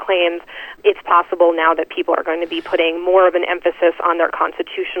Rights Act claims. It's possible now that people are going to be putting more of an emphasis on their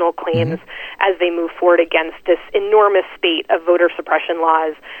constitutional claims as they move forward against this enormous spate of voter suppression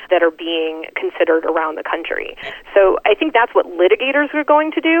laws that are being considered around the country. So I think that's what litigators are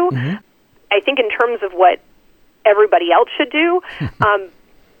going to do. Mm-hmm. I think in terms of what everybody else should do,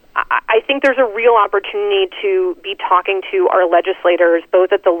 I think there's a real opportunity to be talking to our legislators,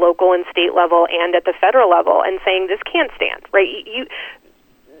 both at the local and state level and at the federal level, and saying this can't stand, right?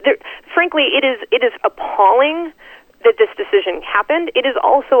 Frankly, it is appalling that this decision happened. It is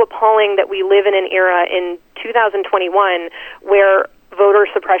also appalling that we live in an era in 2021 where voter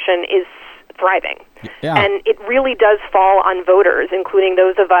suppression is thriving. Yeah. And it really does fall on voters, including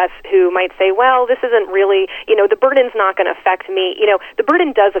those of us who might say, well, this isn't really, the burden's not going to affect me. The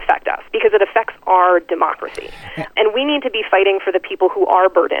burden does affect us because it affects our democracy. Yeah. And we need to be fighting for the people who are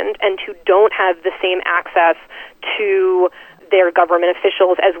burdened and who don't have the same access to their government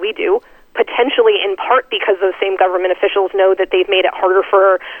officials as we do, potentially in part because those same government officials know that they've made it harder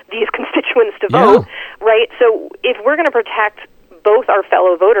for these constituents to vote, right? So if we're going to protect both our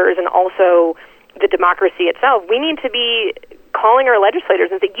fellow voters and also the democracy itself, we need to be calling our legislators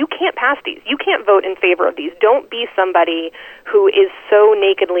and say, you can't pass these. You can't vote in favor of these. Don't be somebody who is so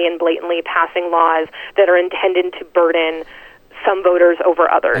nakedly and blatantly passing laws that are intended to burden some voters over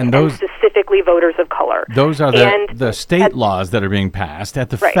others, and specifically voters of color. Those are the state laws that are being passed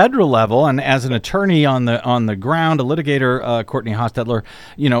at the federal level. And as an attorney on the ground, a litigator, Courtney Hostetler,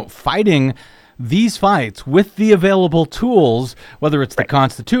 fighting these fights with the available tools, whether it's the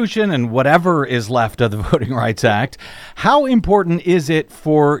Constitution and whatever is left of the Voting Rights Act, how important is it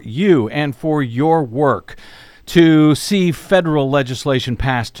for you and for your work to see federal legislation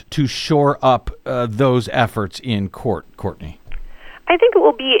passed to shore up those efforts in court, Courtney? I think it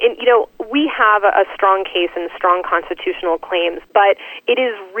will be, we have a strong case and strong constitutional claims, but it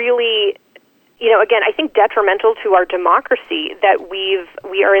is really, again, I think detrimental to our democracy that we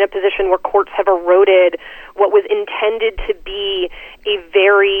are in a position where courts have eroded what was intended to be a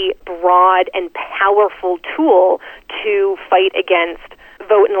very broad and powerful tool to fight against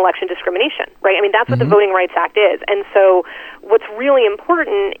vote and election discrimination, right? I mean, that's what the Voting Rights Act is. And so what's really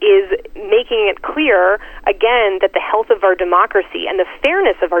important is making it clear, again, that the health of our democracy and the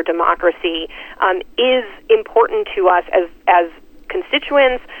fairness of our democracy is important to us as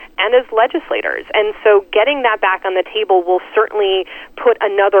constituents and as legislators. And so getting that back on the table will certainly put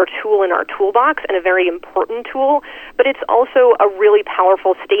another tool in our toolbox, and a very important tool, but it's also a really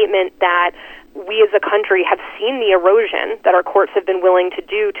powerful statement that we as a country have seen the erosion that our courts have been willing to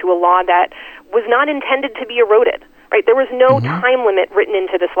do to a law that was not intended to be eroded. Right? There was no time limit written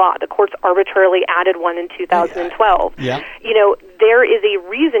into this law. The courts arbitrarily added one in 2012. Yeah. There is a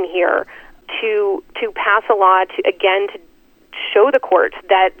reason here to pass a law to show the courts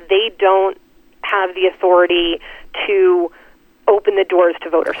that they don't have the authority to open the doors to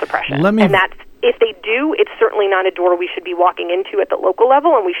voter suppression. And that's, if they do, it's certainly not a door we should be walking into at the local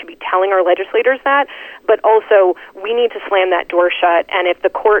level, and we should be telling our legislators that. But also, we need to slam that door shut, and if the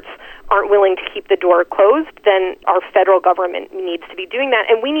courts aren't willing to keep the door closed, then our federal government needs to be doing that,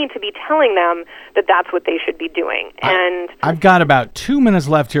 and we need to be telling them that that's what they should be doing. And I've got about 2 minutes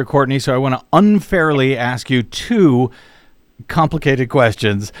left here, Courtney, so I want to unfairly ask you two complicated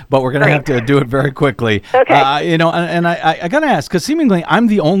questions, but we're going to have to do it very quickly. Okay. And I got to ask, because seemingly I'm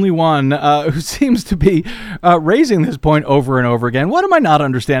the only one who seems to be raising this point over and over again. What am I not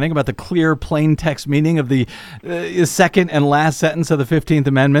understanding about the clear, plain text meaning of the second and last sentence of the 15th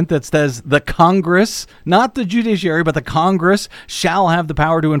Amendment that says the Congress, not the judiciary, but the Congress shall have the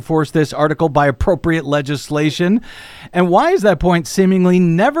power to enforce this article by appropriate legislation? And why is that point seemingly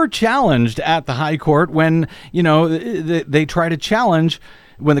never challenged at the High Court when, they try to challenge,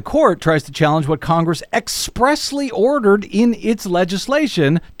 when the court tries to challenge what Congress expressly ordered in its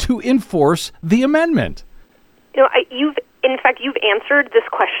legislation to enforce the amendment? You've answered this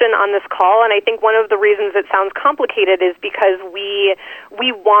question on this call, and I think one of the reasons it sounds complicated is because we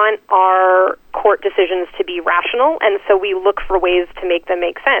want our court decisions to be rational, and so we look for ways to make them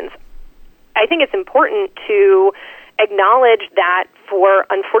make sense. I think it's important to acknowledge that for,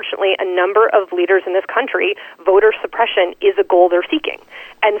 unfortunately, a number of leaders in this country, voter suppression is a goal they're seeking.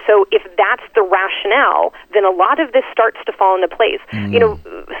 And so if that's the rationale, then a lot of this starts to fall into place.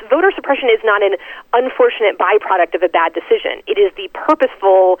 Voter suppression is not an unfortunate byproduct of a bad decision. It is the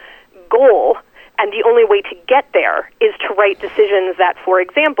purposeful goal, and the only way to get there is to write decisions that, for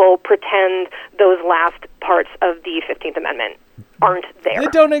example, pretend those last parts of the 15th Amendment aren't there. They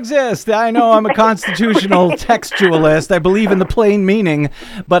don't exist. I know I'm a constitutional textualist. I believe in the plain meaning,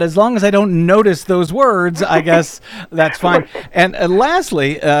 but as long as I don't notice those words, I guess that's fine. And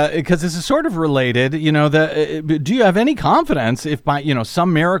lastly, because this is sort of related, do you have any confidence if by,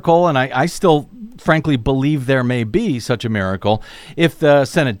 some miracle, and I still frankly believe there may be such a miracle, if the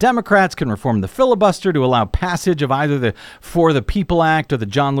Senate Democrats can reform the filibuster to allow passage of either the For the People Act or the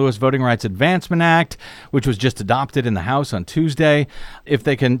John Lewis Voting Rights Advancement Act, which was just adopted in the House on Tuesday, if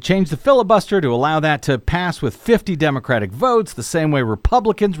they can change the filibuster to allow that to pass with 50 Democratic votes, the same way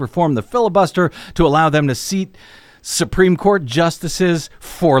Republicans reformed the filibuster to allow them to seat Supreme Court justices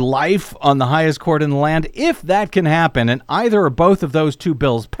for life on the highest court in the land, if that can happen and either or both of those two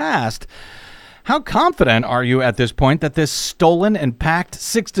bills passed, how confident are you at this point that this stolen and packed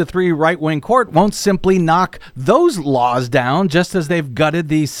 6-3 right-wing court won't simply knock those laws down just as they've gutted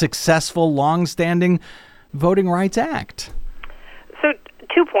the successful, long-standing Voting Rights Act? So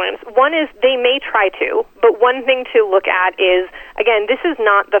 2 points. One is they may try to, but one thing to look at is, again, this is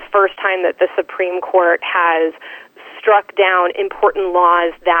not the first time that the Supreme Court has struck down important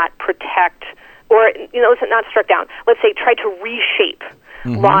laws that protect, or, not struck down, let's say try to reshape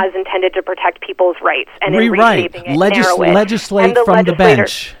laws intended to protect people's rights, and in reshaping it, narrow it. Legislate from the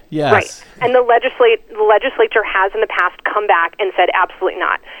bench. Yes. Right. And the legislature has in the past come back and said absolutely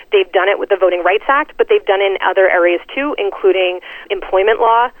not. They've done it with the Voting Rights Act, but they've done it in other areas too, including employment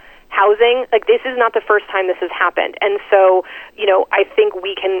law, housing. This is not the first time this has happened. And so, I think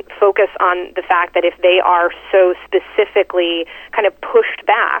we can focus on the fact that if they are so specifically kind of pushed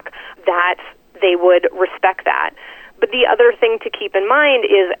back, that they would respect that. But the other thing to keep in mind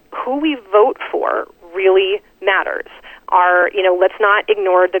is who we vote for really matters. Let's not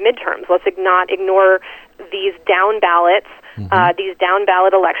ignore the midterms. Let's not ignore these down ballots, these down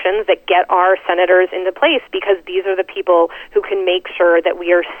ballot elections that get our senators into place, because these are the people who can make sure that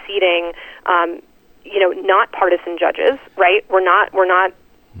we are seating, not partisan judges, right? We're not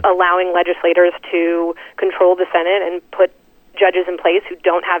allowing legislators to control the Senate and put judges in place who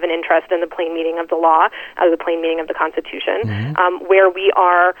don't have an interest in the plain meaning of the law, the plain meaning of the Constitution, where we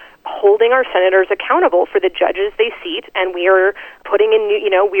are holding our senators accountable for the judges they seat, and we are putting in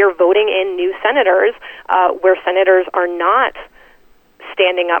we are voting in new senators where senators are not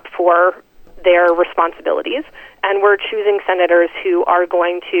standing up for their responsibilities, and we're choosing senators who are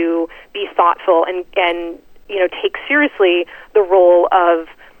going to be thoughtful and take seriously the role of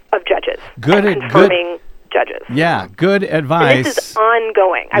judges. Confirming judges. Yeah, good advice. And this is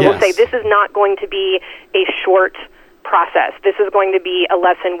ongoing. I will say this is not going to be a short process. This is going to be a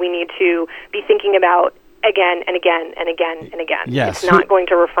lesson we need to be thinking about again and again and again and again. Yes. It's not going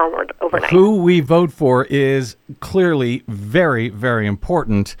to reform overnight. Who we vote for is clearly very, very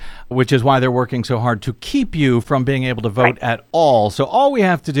important, which is why they're working so hard to keep you from being able to vote at all. So all we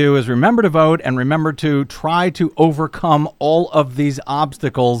have to do is remember to vote and remember to try to overcome all of these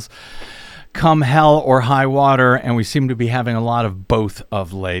obstacles come hell or high water, and we seem to be having a lot of both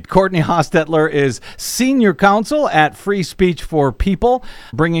of late. Courtney Hostetler is senior counsel at Free Speech for People,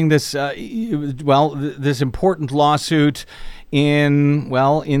 bringing this, this important lawsuit in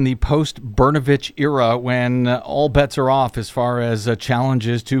the post-Brnovich era, when all bets are off as far as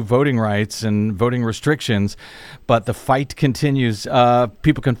challenges to voting rights and voting restrictions. But the fight continues.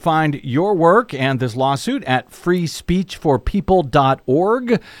 People can find your work and this lawsuit at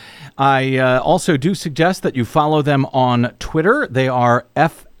freespeechforpeople.org. I also do suggest that you follow them on Twitter. They are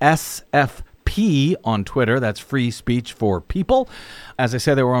FSFP on Twitter. That's Free Speech for People. As I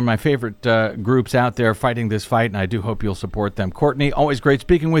said, they were one of my favorite groups out there fighting this fight, and I do hope you'll support them. Courtney, always great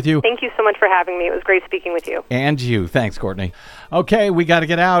speaking with you. Thank you so much for having me. It was great speaking with you. And you. Thanks, Courtney. Okay, we got to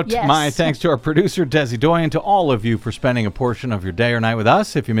get out. Yes. My thanks to our producer, Desi Doyen, to all of you for spending a portion of your day or night with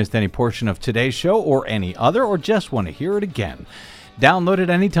us. If you missed any portion of today's show or any other, or just want to hear it again, download it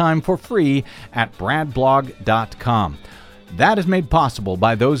anytime for free at bradblog.com. That is made possible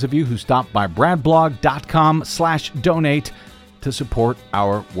by those of you who stop by bradblog.com/donate to support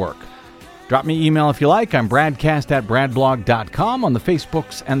our work. Drop me an email if you like. I'm BradCast@bradblog.com. On the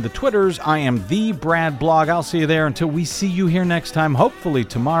Facebooks and the Twitters, I am the Brad Blog. I'll see you there. Until we see you here next time, hopefully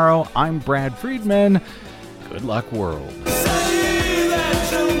tomorrow, I'm Brad Friedman. Good luck, world.